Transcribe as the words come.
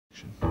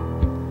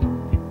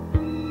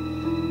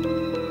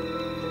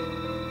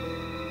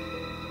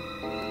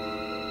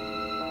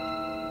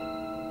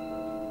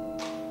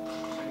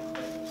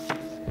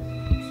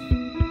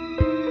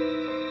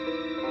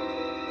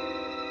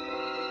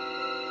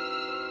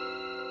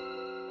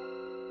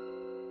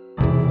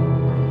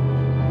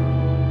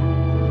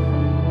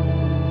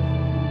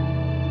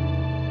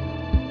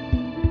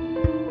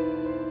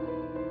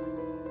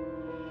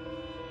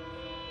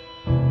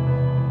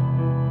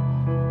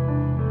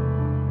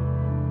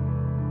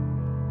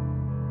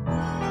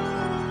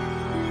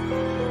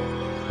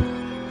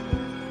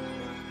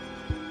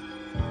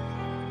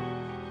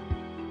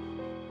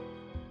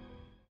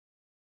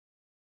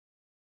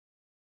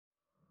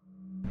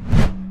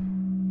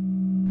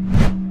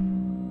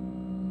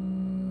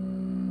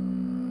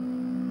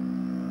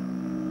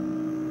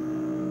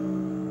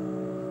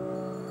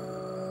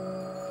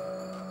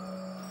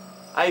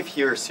I have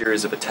here a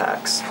series of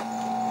attacks.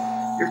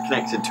 You're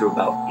connected to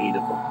about 8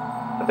 of them.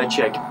 I bet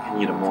you I can pin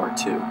you to more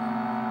too.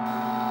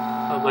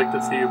 I'd like to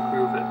see you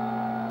prove it.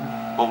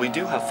 Well, we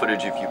do have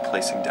footage of you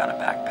placing down a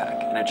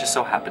backpack, and it just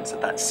so happens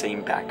that that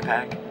same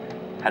backpack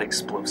had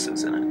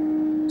explosives in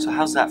it. So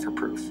how's that for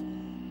proof?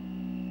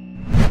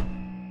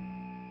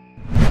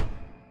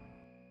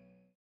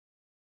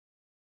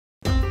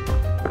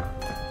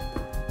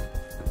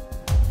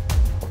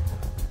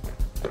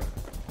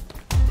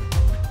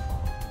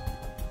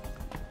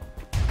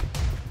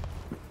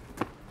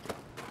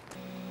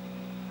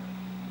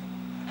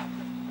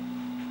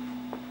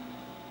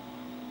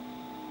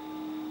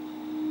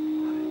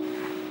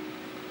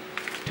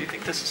 Do you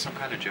think this is some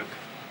kind of joke?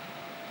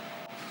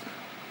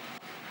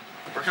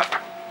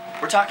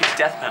 We're talking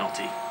death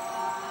penalty.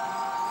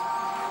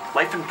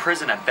 Life in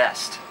prison at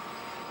best.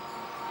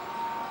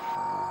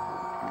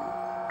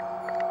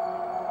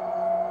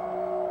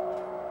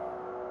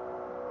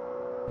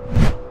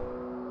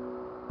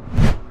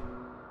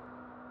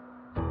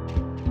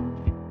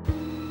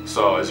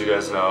 So, as you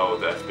guys know,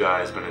 the FBI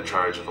has been in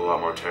charge of a lot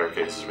more terror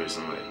cases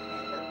recently.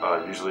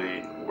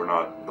 Usually, we're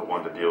not the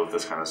one to deal with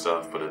this kind of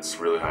stuff, but it's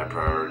really high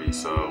priority,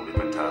 so we've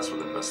been tasked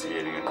with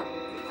investigating it.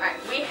 Alright,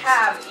 we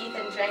have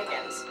Ethan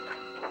Jenkins.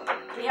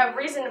 We have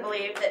reason to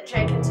believe that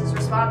Jenkins is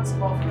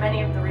responsible for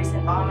many of the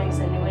recent bombings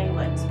in New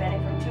England,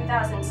 spanning from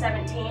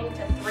 2017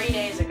 to 3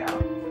 days ago.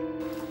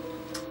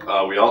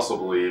 We also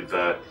believe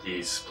that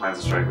he plans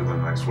to strike within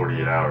the next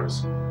 48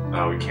 hours.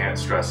 We can't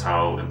stress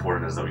how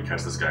important it is that we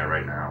catch this guy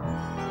right now.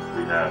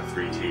 We have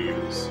 3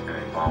 teams and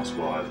a bomb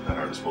squad at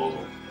our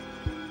disposal.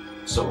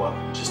 So what,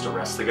 just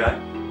arrest the guy?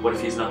 What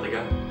if he's not the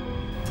guy?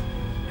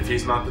 If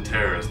he's not the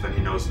terrorist, then he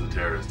knows who the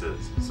terrorist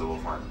is, so we'll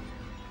find him.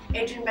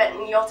 Agent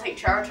Benton, you'll take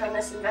charge on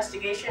this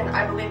investigation.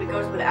 I believe it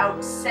goes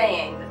without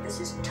saying that this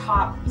is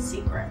top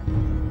secret.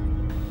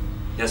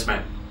 Yes,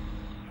 ma'am.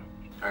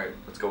 Alright,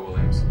 let's go,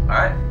 Williams.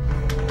 Alright.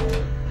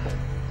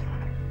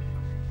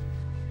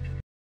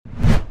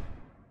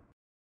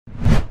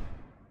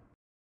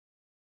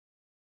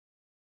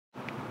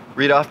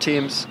 Read off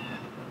teams.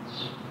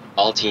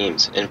 All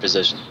teams in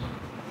position.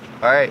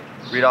 Alright,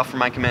 read off from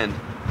my command.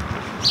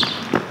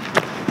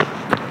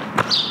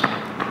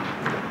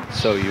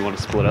 So, you want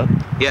to split up?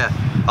 Yeah,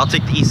 I'll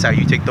take the east side,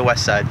 you take the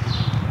west side.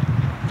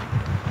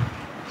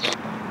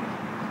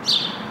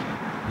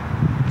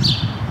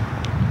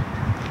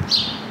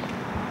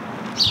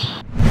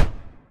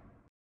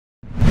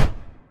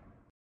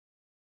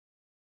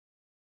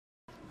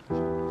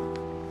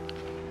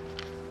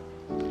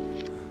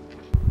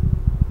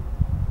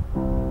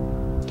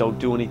 Don't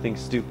do anything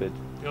stupid.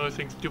 The only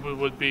thing stupid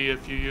would be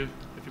if you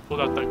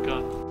pulled out that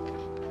gun.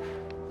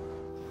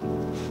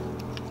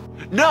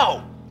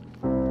 No!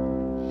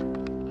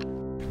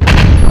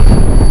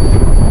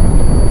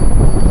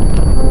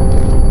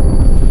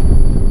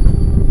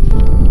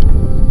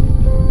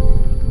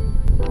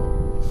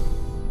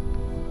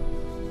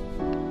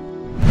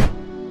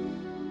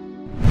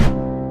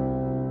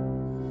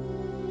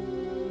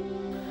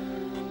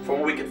 From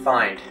what we could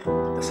find,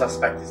 the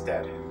suspect is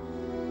dead.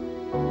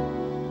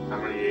 How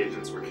many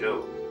agents were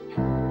killed?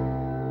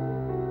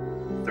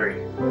 3.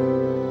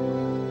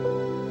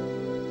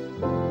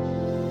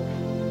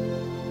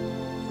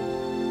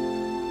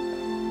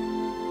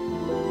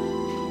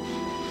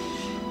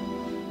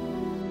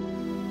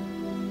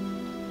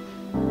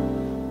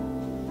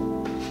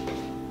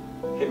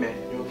 Hitman,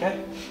 you okay?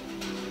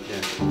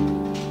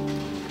 Yeah.